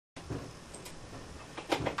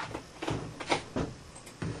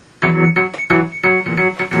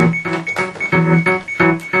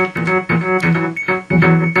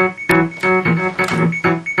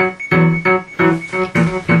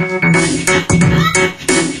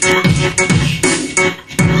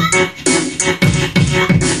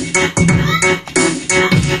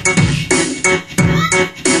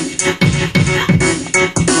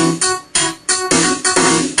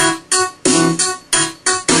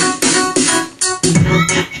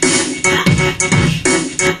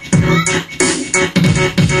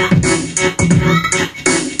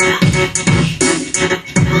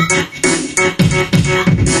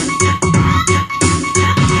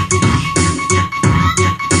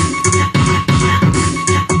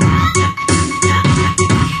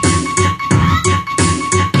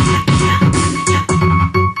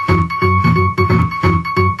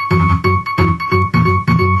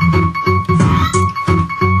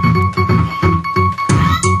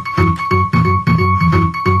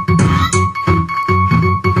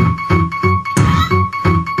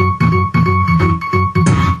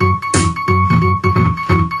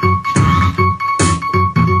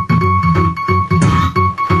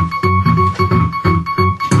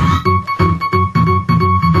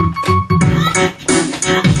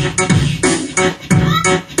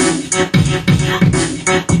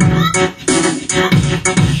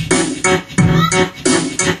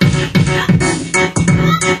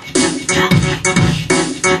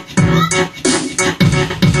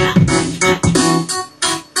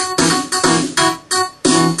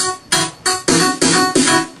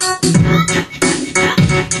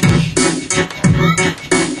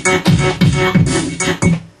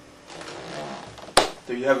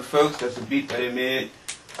There you have it, folks. That's the beat that I made.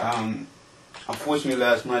 Unfortunately,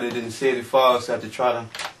 last night I didn't save the file, so I had to try to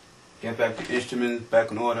get back the instruments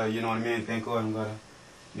back in order. You know what I mean? Thank God I'm got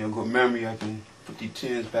a good memory. I can put these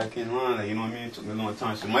tunes back in line. Like, you know what I mean? It took me a long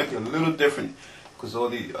time, so it might be a little different because all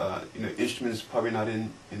the instruments probably not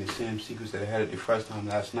in the same sequence that I had it the first time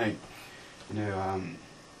last night. It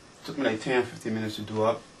took me like 10-15 minutes to do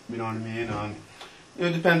up. You know what I mean?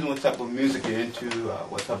 It depends on what type of music you're into,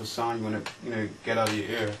 what type of sound you want to get out of your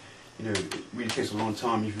ear. It really takes a long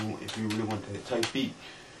time if you really want that tight beat.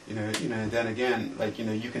 And then again, like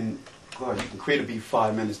you can go out, you can create a beat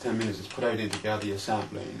 5 minutes, 10 minutes, just put everything together, your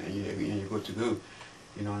sampler, and you're good to go.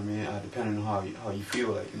 You know what I mean? Depending on how you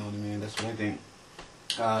feel like. You know what I mean? That's what I think.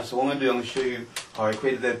 So what I'm gonna do, I'm gonna show you how I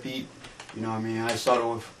created that beat. You know what I mean? I started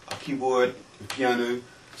with a keyboard, a piano,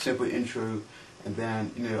 simple intro. And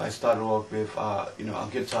then, I started off with, a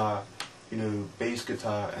guitar, bass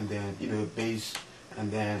guitar, and then, bass,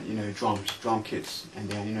 and then, drums, drum kits, and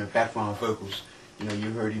then, background vocals.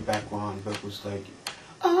 You heard the background vocals like,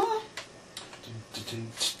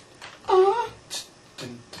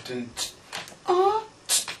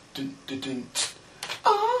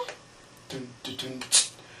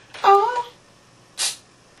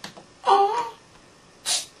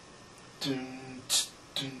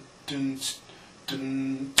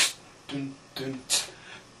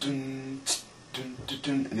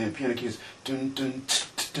 and then piano keys.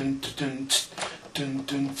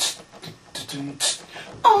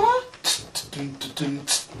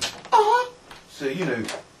 So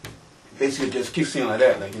basically just keep singing like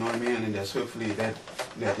that, like, you know what I mean, and that's hopefully that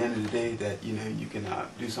at the end of the day that you can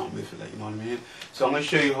do something with it, like, you know what I mean. So I'm gonna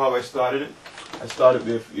show you how I started it. I started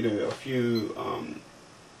with a few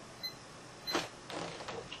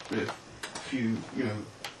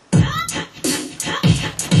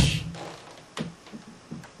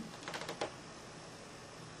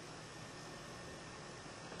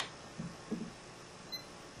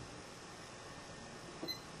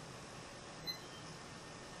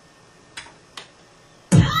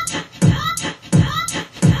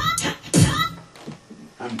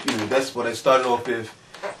that's what I started off with,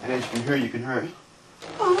 and as you can hear it.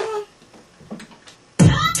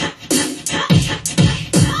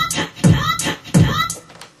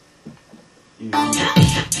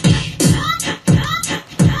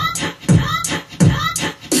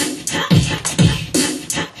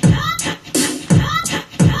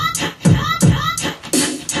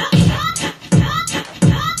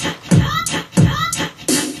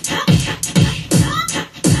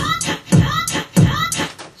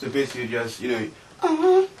 So basically just,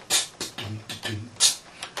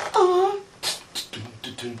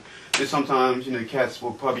 There's sometimes, cats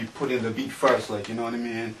will probably put in the beat first, like, you know what I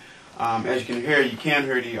mean? As you can hear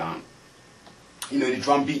the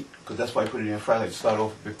drum beat, because that's why I put it in first, like, start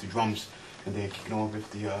off with the drums, and then kick it on with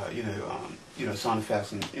the, sound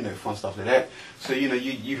effects and, fun stuff like that. So,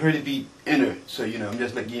 you heard the beat in there, so, I'm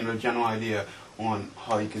just like giving you a general idea on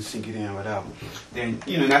how you can sync it in without. Then,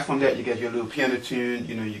 that's from that you get your little piano tune,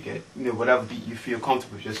 you get, whatever beat you feel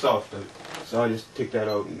comfortable with yourself. So I'll just take that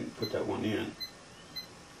out and put that one in.